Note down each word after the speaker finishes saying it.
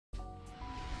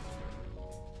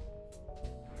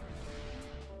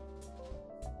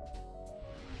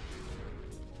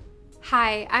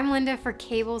Hi, I'm Linda for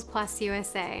Cables Plus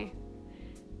USA.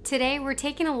 Today we're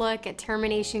taking a look at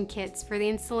termination kits for the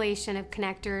installation of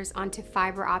connectors onto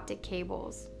fiber optic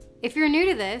cables. If you're new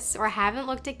to this or haven't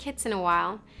looked at kits in a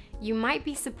while, you might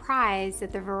be surprised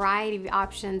at the variety of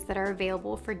options that are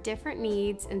available for different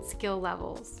needs and skill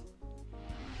levels.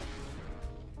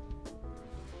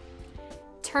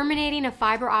 Terminating a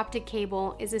fiber optic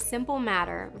cable is a simple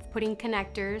matter of putting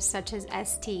connectors such as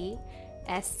ST,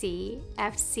 SC,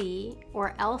 FC,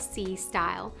 or LC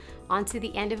style onto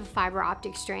the end of a fiber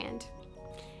optic strand.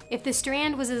 If the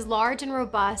strand was as large and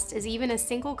robust as even a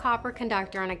single copper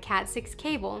conductor on a Cat6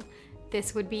 cable,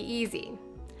 this would be easy.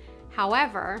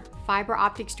 However, fiber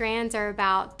optic strands are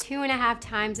about 2.5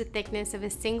 times the thickness of a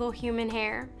single human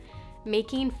hair,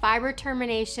 making fiber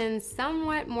termination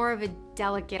somewhat more of a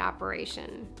delicate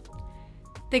operation.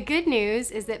 The good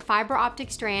news is that fiber optic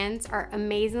strands are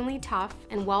amazingly tough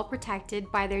and well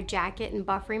protected by their jacket and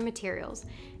buffering materials,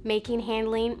 making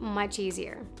handling much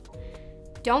easier.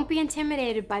 Don't be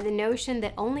intimidated by the notion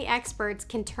that only experts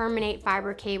can terminate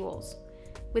fiber cables.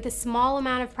 With a small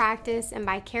amount of practice and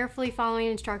by carefully following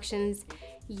instructions,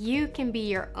 you can be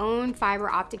your own fiber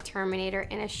optic terminator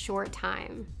in a short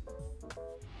time.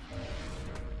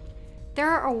 There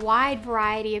are a wide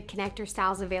variety of connector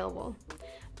styles available,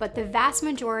 but the vast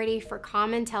majority for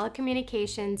common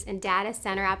telecommunications and data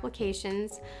center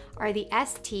applications are the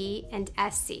ST and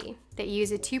SC that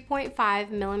use a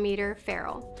 2.5 millimeter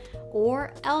ferrule,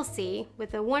 or LC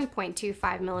with a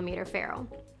 1.25 millimeter ferrule.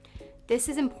 This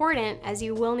is important as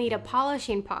you will need a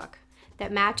polishing puck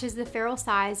that matches the ferrule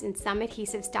size in some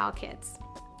adhesive style kits.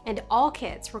 And all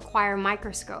kits require a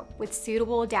microscope with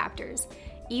suitable adapters,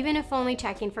 even if only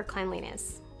checking for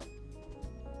cleanliness.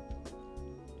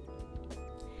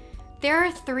 There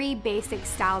are 3 basic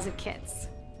styles of kits.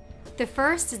 The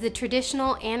first is the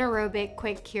traditional anaerobic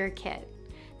quick cure kit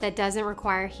that doesn't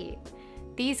require heat.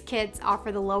 These kits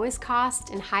offer the lowest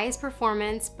cost and highest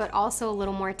performance, but also a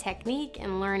little more technique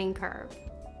and learning curve.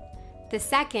 The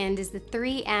second is the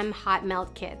 3M hot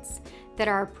melt kits that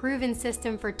are a proven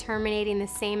system for terminating the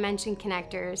same mentioned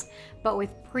connectors, but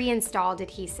with pre-installed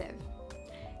adhesive.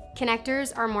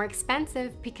 Connectors are more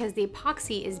expensive because the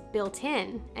epoxy is built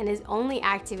in and is only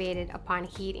activated upon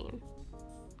heating.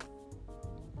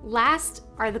 Last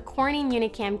are the Corning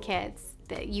Unicam kits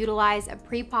that utilize a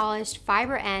pre-polished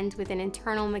fiber end with an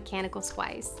internal mechanical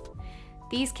splice.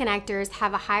 These connectors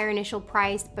have a higher initial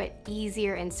price but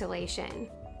easier installation.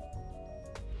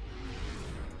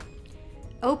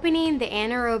 Opening the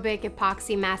anaerobic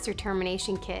epoxy master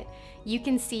termination kit, you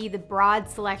can see the broad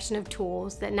selection of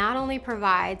tools that not only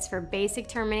provides for basic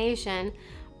termination,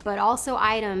 but also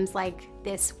items like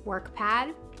this work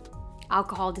pad,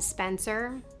 alcohol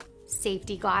dispenser,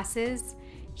 safety glasses,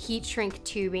 heat shrink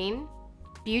tubing,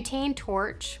 butane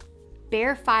torch,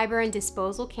 bare fiber and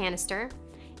disposal canister,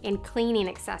 and cleaning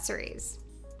accessories.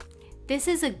 This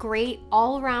is a great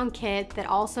all-around kit that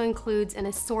also includes an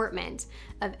assortment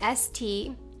of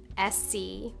ST, SC,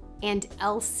 and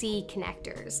LC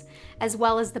connectors, as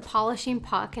well as the polishing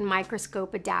puck and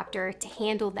microscope adapter to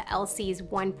handle the LC's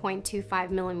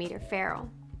 1.25 millimeter ferrule.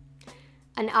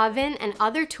 An oven and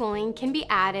other tooling can be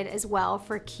added as well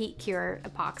for heat cure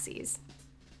epoxies.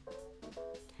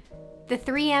 The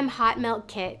 3M hot melt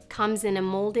kit comes in a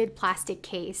molded plastic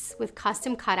case with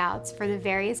custom cutouts for the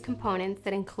various components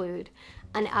that include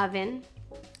an oven,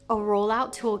 a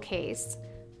rollout tool case,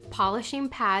 polishing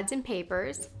pads and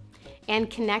papers, and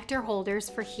connector holders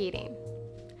for heating.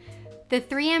 The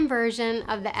 3M version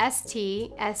of the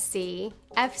ST, SC,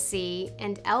 FC,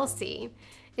 and LC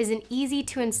is an easy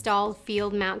to install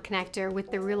field mount connector with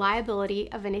the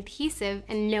reliability of an adhesive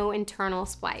and no internal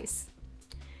splice.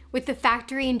 With the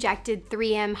factory injected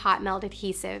 3M hot melt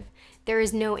adhesive, there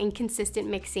is no inconsistent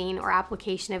mixing or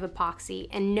application of epoxy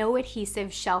and no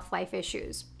adhesive shelf life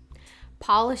issues.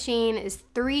 Polishing is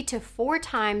 3 to 4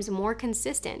 times more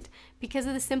consistent because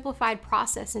of the simplified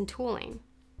process and tooling.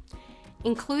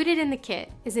 Included in the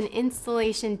kit is an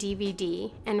installation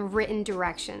DVD and written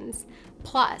directions,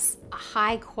 plus a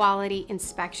high-quality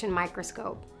inspection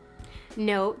microscope.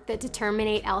 Note that to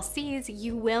terminate LCs,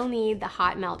 you will need the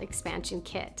hot melt expansion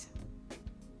kit.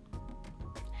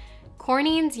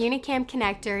 Corning's Unicam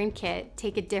connector and kit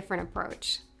take a different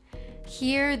approach.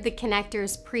 Here, the connector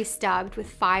is pre-stubbed with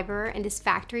fiber and is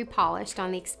factory polished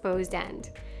on the exposed end.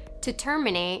 To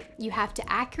terminate, you have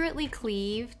to accurately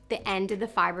cleave the end of the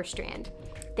fiber strand,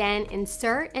 then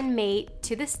insert and mate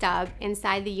to the stub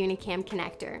inside the Unicam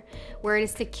connector, where it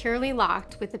is securely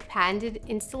locked with a patented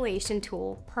installation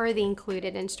tool per the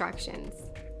included instructions.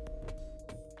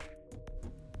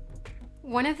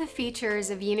 One of the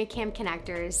features of Unicam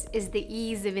connectors is the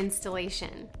ease of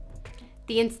installation.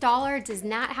 The installer does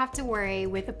not have to worry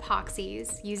with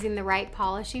epoxies, using the right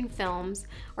polishing films,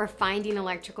 or finding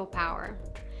electrical power.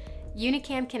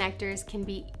 Unicam connectors can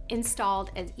be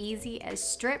installed as easy as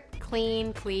strip,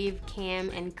 clean, cleave, cam,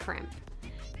 and crimp.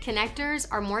 Connectors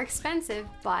are more expensive,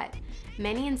 but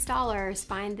many installers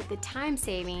find that the time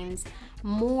savings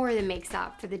more than makes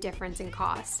up for the difference in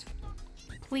cost.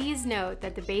 Please note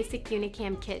that the basic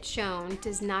Unicam kit shown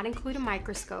does not include a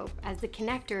microscope, as the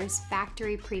connector is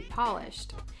factory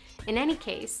pre-polished. In any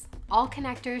case, all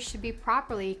connectors should be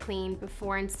properly cleaned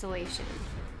before installation.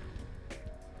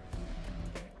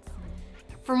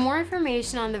 For more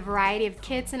information on the variety of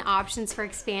kits and options for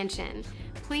expansion,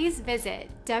 please visit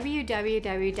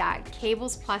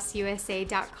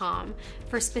www.cableplususa.com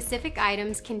for specific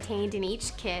items contained in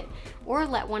each kit, or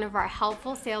let one of our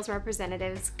helpful sales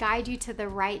representatives guide you to the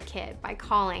right kit by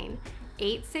calling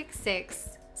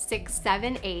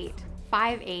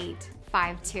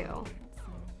 866-678-5852.